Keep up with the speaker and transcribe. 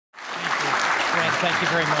Thank you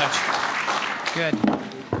very much.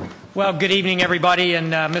 Good. Well, good evening, everybody.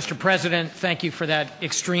 And Mr. President, thank you for that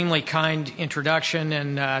extremely kind introduction.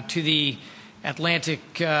 And to the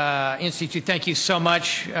Atlantic Institute, thank you so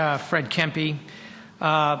much, Fred Kempe,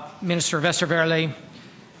 Minister Westerwelle,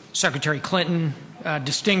 Secretary Clinton,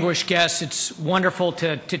 distinguished guests. It's wonderful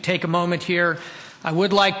to take a moment here. I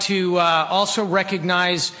would like to also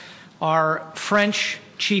recognize our French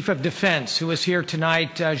Chief of Defense, who is here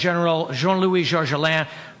tonight, General Jean-Louis Georgelin,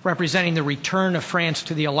 representing the return of France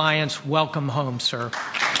to the alliance. Welcome home, sir.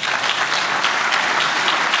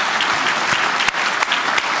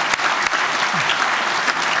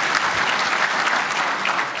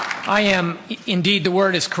 I am, indeed the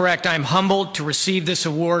word is correct, I am humbled to receive this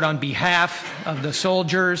award on behalf of the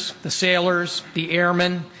soldiers, the sailors, the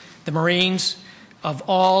airmen, the Marines, of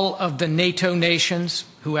all of the NATO nations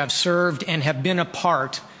who have served and have been a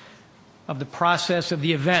part of the process of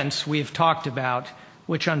the events we have talked about,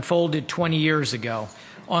 which unfolded 20 years ago.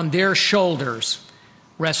 On their shoulders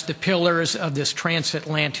rest the pillars of this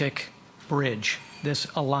transatlantic bridge, this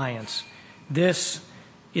alliance. This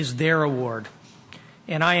is their award.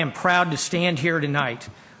 And I am proud to stand here tonight.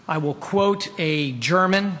 I will quote a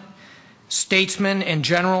German statesman and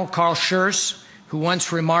general, Karl Schurz, who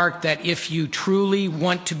once remarked that if you truly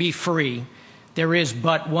want to be free, there is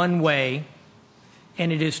but one way,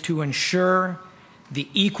 and it is to ensure the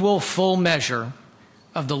equal full measure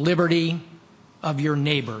of the liberty of your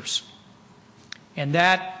neighbors. And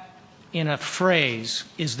that, in a phrase,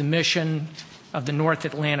 is the mission of the North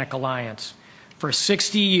Atlantic Alliance. For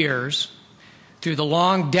 60 years, through the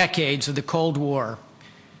long decades of the Cold War,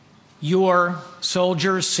 your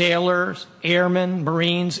soldiers, sailors, airmen,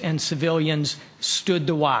 Marines, and civilians stood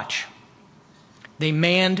the watch. They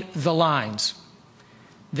manned the lines.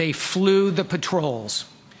 They flew the patrols.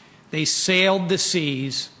 They sailed the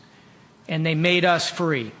seas, and they made us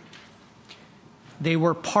free. They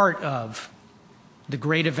were part of the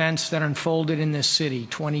great events that unfolded in this city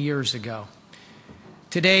 20 years ago.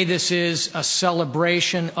 Today, this is a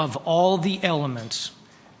celebration of all the elements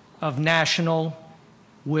of national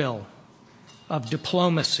will, of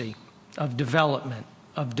diplomacy, of development,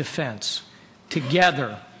 of defense.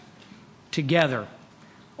 Together,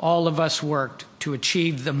 all of us worked to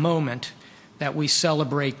achieve the moment that we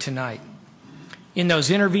celebrate tonight. In those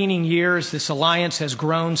intervening years, this alliance has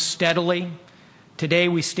grown steadily. Today,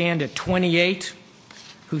 we stand at 28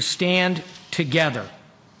 who stand together.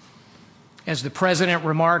 As the President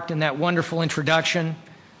remarked in that wonderful introduction,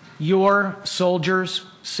 your soldiers,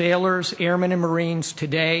 sailors, airmen, and Marines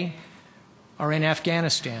today are in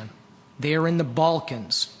Afghanistan. They are in the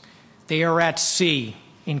Balkans. They are at sea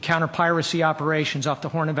in counter-piracy operations off the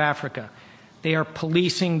Horn of Africa. They are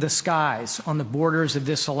policing the skies on the borders of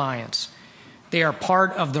this alliance. They are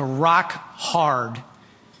part of the rock-hard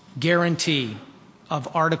guarantee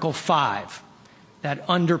of Article 5 that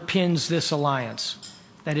underpins this alliance.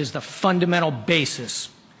 That is the fundamental basis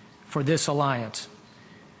for this alliance.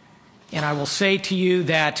 And I will say to you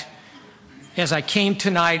that as I came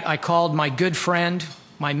tonight, I called my good friend,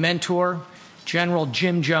 my mentor, General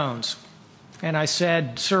Jim Jones. And I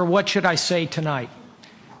said, "Sir, what should I say tonight?"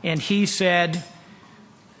 And he said,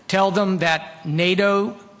 "Tell them that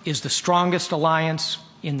NATO is the strongest alliance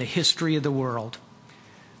in the history of the world."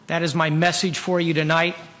 That is my message for you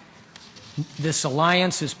tonight. This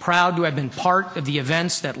alliance is proud to have been part of the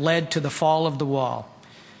events that led to the fall of the wall.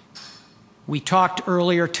 We talked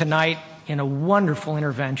earlier tonight in a wonderful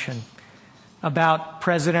intervention about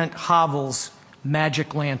President Havel's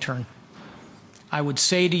magic lantern. I would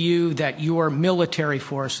say to you that your military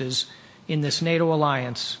forces in this NATO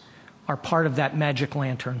alliance are part of that magic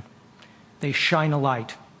lantern. They shine a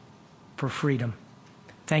light for freedom.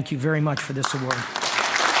 Thank you very much for this award.